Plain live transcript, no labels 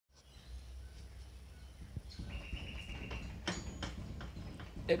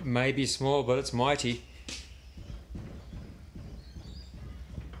It may be small, but it's mighty.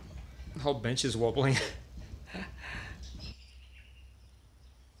 The whole bench is wobbling.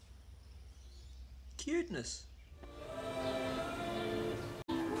 Cuteness.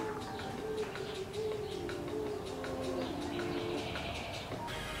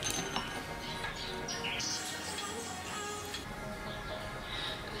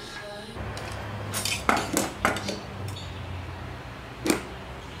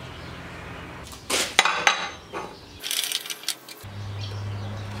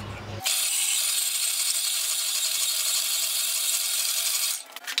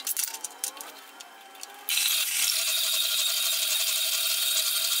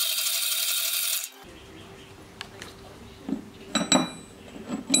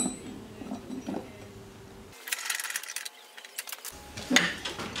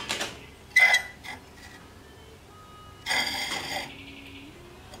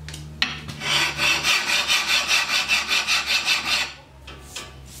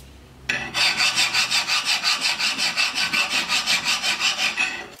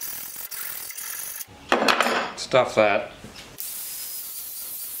 Stuff that.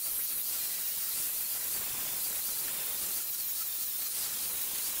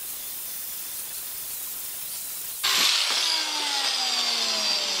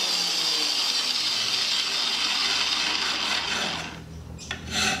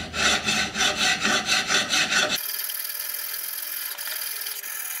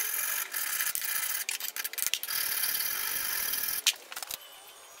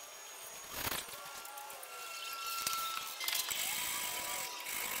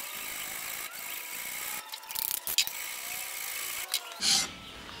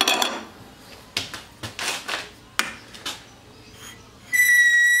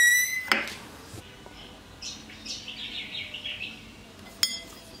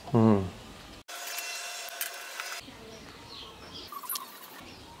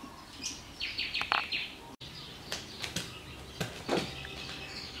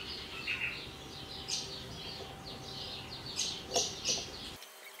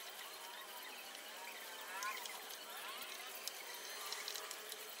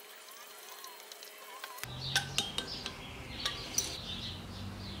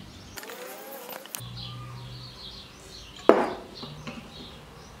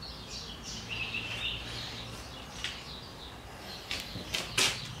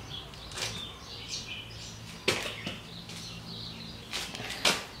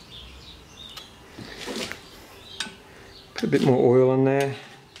 Put a bit more oil in there.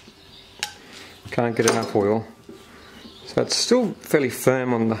 Can't get enough oil. So it's still fairly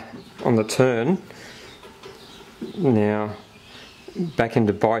firm on the turn. Now back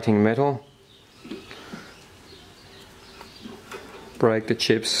into biting metal. Break the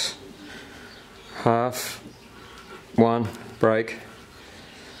chips. Half, one, break.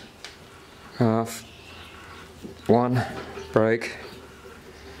 Half, one, break.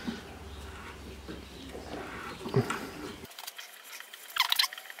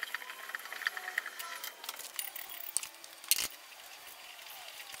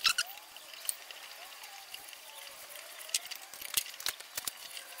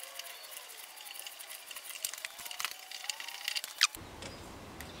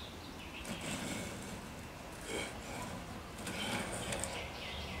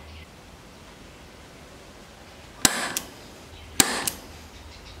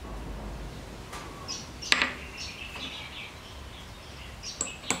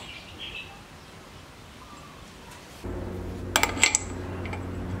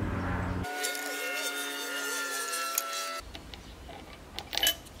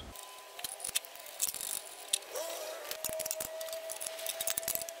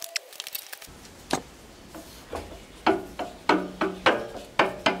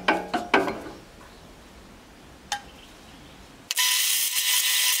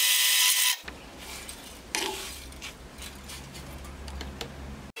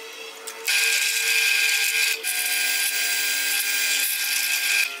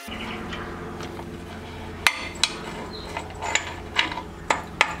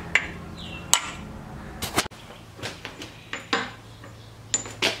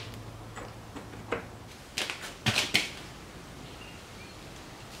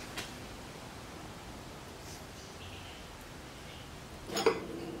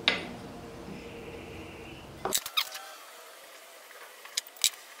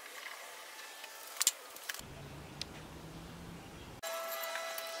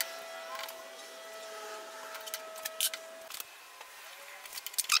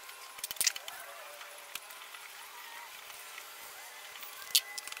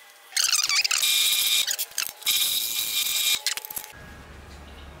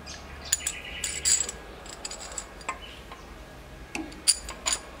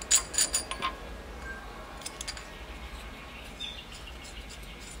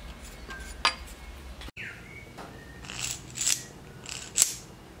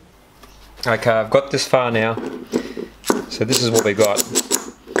 Okay, I've got this far now. So this is what we got.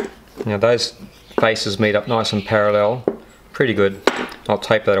 Now those faces meet up nice and parallel. Pretty good. I'll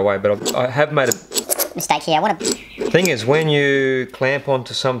tape that away, but I have made a mistake here. Thing is, when you clamp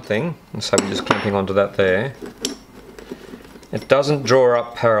onto something, and so we're just clamping onto that there, it doesn't draw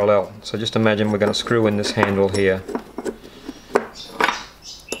up parallel. So just imagine we're going to screw in this handle here.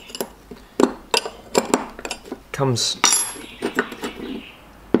 Comes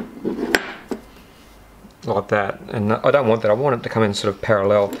like that, and I don't want that. I want it to come in sort of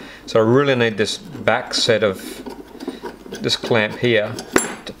parallel. So I really need this back set of this clamp here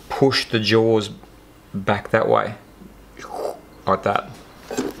to push the jaws back that way, like that.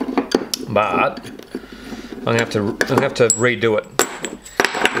 But I'm gonna have to redo it.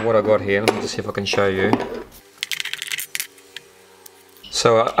 What I got here, let me just see if I can show you.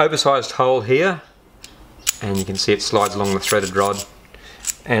 So an oversized hole here, and you can see it slides along the threaded rod,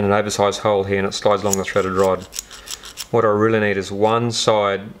 and an oversized hole here and it slides along the threaded rod. What I really need is one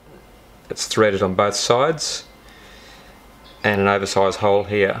side that's threaded on both sides and an oversized hole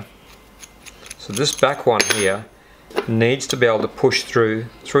here. So this back one here needs to be able to push through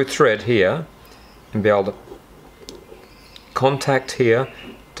thread here and be able to contact here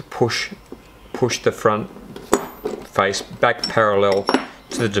to push the front face back parallel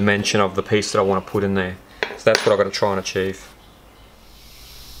to the dimension of the piece that I want to put in there. So that's what I've got to try and achieve.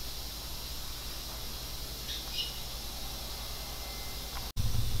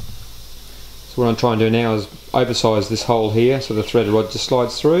 So what I'm trying to do now is oversize this hole here so the threaded rod just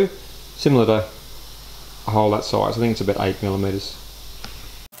slides through, similar to a hole that size. I think it's about 8mm.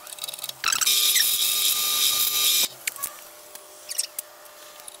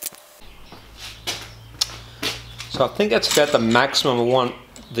 So I think that's about the maximum I want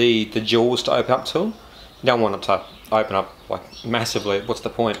the jaws to open up to. You don't want it to open up like massively, what's the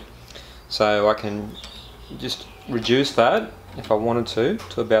point? So I can just reduce that if I wanted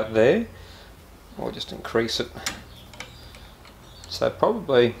to about there, or just increase it. So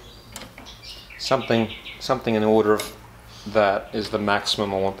probably something in the order of that is the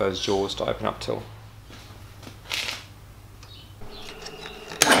maximum I want those jaws to open up till.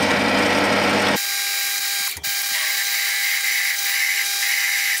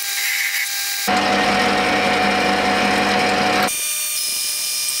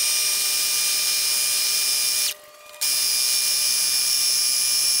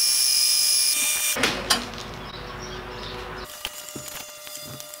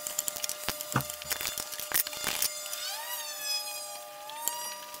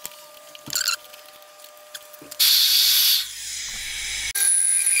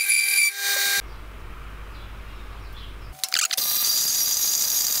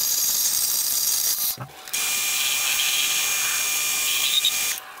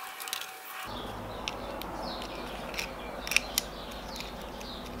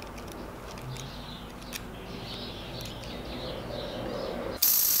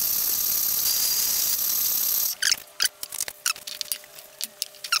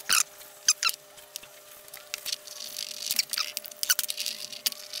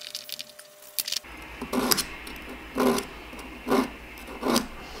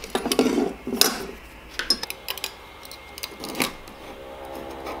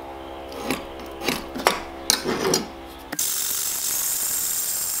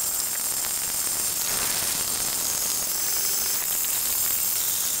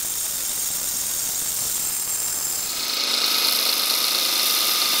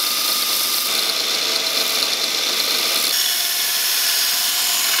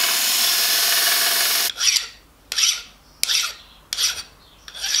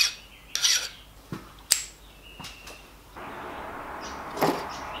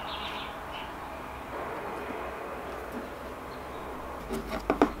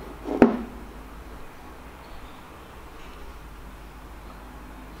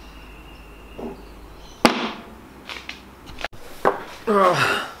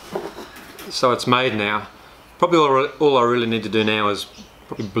 So it's made now. Probably all I really need to do now is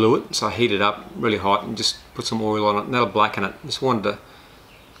probably glue it. So I heat it up really hot and just put some oil on it, and that'll blacken it. Just wanted to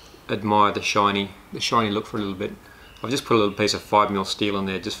admire the shiny look for a little bit. I've just put a little piece of 5mm steel in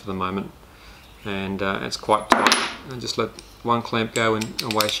there just for the moment, and it's quite tight. And just let one clamp go and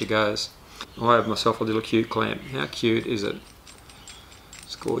away she goes. I have myself a little cute clamp. How cute is it?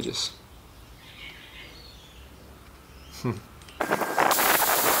 It's gorgeous.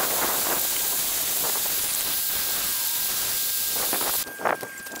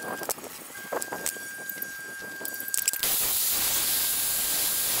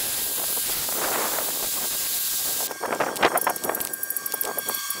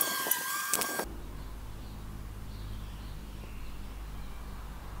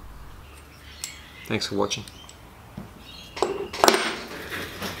 Thanks for watching.